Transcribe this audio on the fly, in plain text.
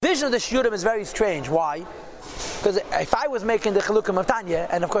division of the shiurim is very strange. Why? Because if I was making the Chilukim of Tanya,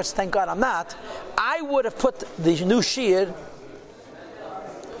 and of course, thank God I'm not, I would have put the new shiur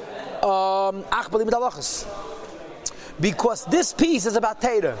because this piece is about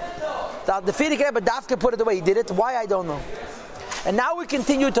Torah. The Frierdiker Rebbe Dafka put it the way he did it. Why, I don't know. And now we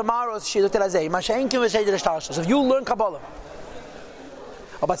continue tomorrow's Shir Telazei. Masha'enkim v'Seder Ishtalshalos. If you learn Kabbalah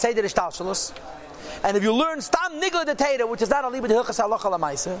about Seder Ishtalshalos, and if you learn Stam Nigla de Torah, which is not a Libud Hilchas Halacha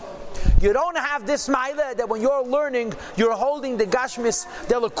Lamaisa, you don't have this Maila that when you're learning, you're holding the Gashmis,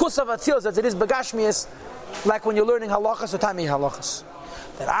 the Lakus of Atzilus, as it is Begashmias, like when you're learning Halachas or Tami Halachas.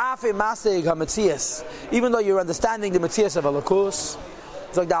 That Afi Masig HaMetzias, even though you're understanding the Metzias of Alakus,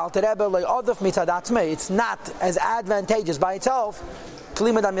 it's like the Alter Rebbe, like Odaf Mitzadatme, it's not as advantageous by itself to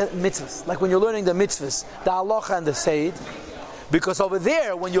limit the mitzvahs. Like when you're learning the mitzvahs, the halacha and the seid, because over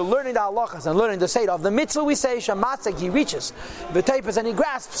there, when you're learning the halachas and learning the seid of the mitzvah, we say Shamatzek, he reaches the tapers and he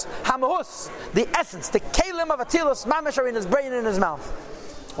grasps Hamahus, the essence, the kalim of Atilus, mamash are in his brain and in his mouth.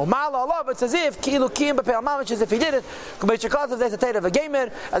 Or Ma'ala Allah, it's as if Kilu Kiyim B'Pe'al Mamash, as if he did it. Kumeichakaz of Zayt HaTeira of a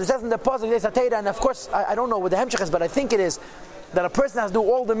gamer, as it says in the Pasuk of Zayt HaTeira, and of course, I don't know what the Hemshech is, but I think it is that a person has to do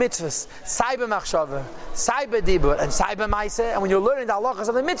all the mitzvahs, Saiba Machshava, Saiba Dibur, and Saiba Maiseh, and when you're learning the halachas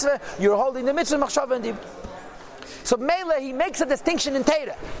of the mitzvah, you're holding the mitzvah Machshava and Dibur. So Mele, he makes a distinction in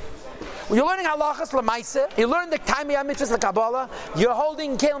Torah. When you're learning halachas L'maiseh, you learn the Taimiyah mitzvahs L'Kabbalah, you're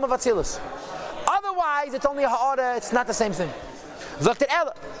holding Kelim of Atzilus. Otherwise, it's only a ha'ara, it's not the same thing.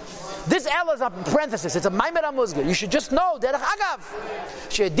 This Ella is a parenthesis. It's a Maimer HaMuzgar. You should just know Derech Agav.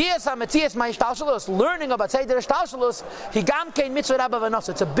 She'ediyas HaMetzias Ma'ishtalshalos, learning about Seder Ishtalshalos, Higam Kein Mitzvah Rabba V'Nos.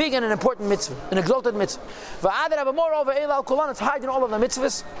 It's a big and an important mitzvah, an exalted mitzvah. V'Adar Rabba moreover Eila Al Kulan. It's hiding all of the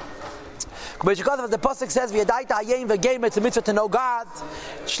mitzvahs. Because the pasuk says, "V'yadaita hayim v'gemer." It's a mitzvah to know God.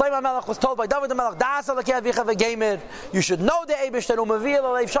 Shlomo HaMelech was told by David HaMelech, "Das alakei avicha v'gemer." You should know the Eibishter. U'mavil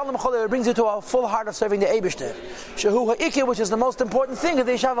aleiv shalom chol. It brings you to a full heart of serving the Eibishter. Shehu ha'ikir, which is the most important thing, is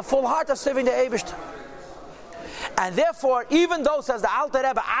that you should have a full heart of serving the Eibishter. And therefore, even though, says the Alter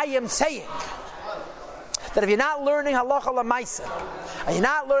Rebbe, I am saying that if you're not learning halacha l'maisa, and you're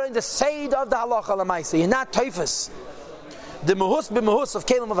not learning the seid of the halacha l'maisa, you're not teifus the mehus b'mehus of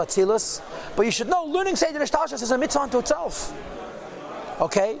kelim of atzilus, but you should know learning Seder Ishtalshalos is a mitzvah unto itself.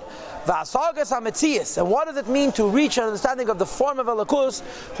 Okay? V'asagas hametzias. And what does it mean to reach an understanding of the form of Elokus?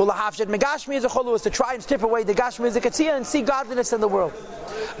 Hulahafshet megashmi is a cholu, is to try and strip away the gashmi is a katzia and see godliness in the world.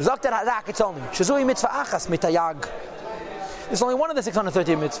 Zokter hadak, it's only shazui mitzvah achas mitayag. It's only one of the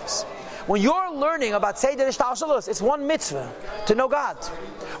 613 mitzvahs. When you're learning about Seder Ishtalshalos, it's one mitzvah to know God.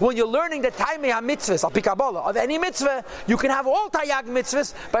 When you're learning the Taimei HaMitzvahs, al Kabbalah, of any mitzvah, you can have all Tayag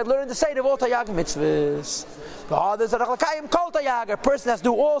mitzvahs by learning the Seder of all Tayag mitzvahs. A person has to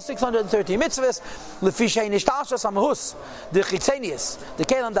do all 630 mitzvahs, Lefishay Nishtalshalos HaMahus, the Chitzenius, the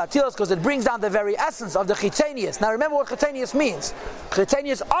Kelim Datilos, because it brings down the very essence of the Chitzenius. Now remember what Chitzenius means.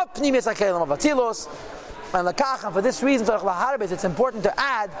 Chitzenius opnimis HaKelim of Atilos. And for this reason, it's important to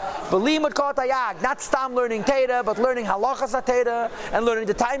add Belimud Kol Tayag, not stam learning Torah, but learning halachas Torah and learning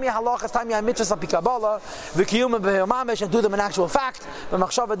the Taimiyah halachas, Taimiyah mitzvahs of Kabbalah, V'kiyum b'Hamamesh, and do them in actual fact,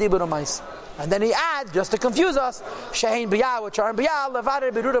 V'machshava Dibur U'mais. And then he adds, just to confuse us, Shehein B'yah, which are in B'yah,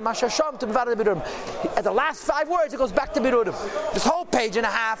 Levader B'rudim, Mashashom to Levader B'rudim. At the last 5 words, it goes back to B'rudim. This whole page and a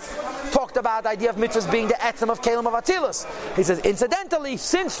half talked about the idea of mitzvahs being the etzem of Kelim of Atzilus. He says, incidentally,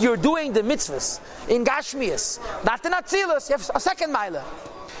 since you're doing the mitzvahs in Gashmias, not in Atzilus, you have a second Maila.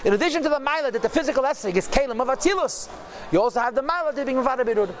 In addition to the Maila that the physical essence is Kelim of Atzilus, you also have the Maila of being Levader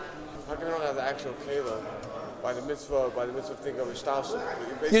B'rudim. How can you not have the actual Kelim? By the mitzvah thing of Ishtalshalos.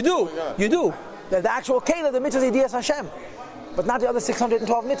 You do. The actual Keilah, the mitzvah is Yidiyas Hashem, but not the other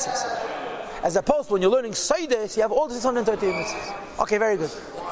 612 mitzvahs. As opposed to when you're learning Seides, you have all the 630 mitzvahs. Okay, very good.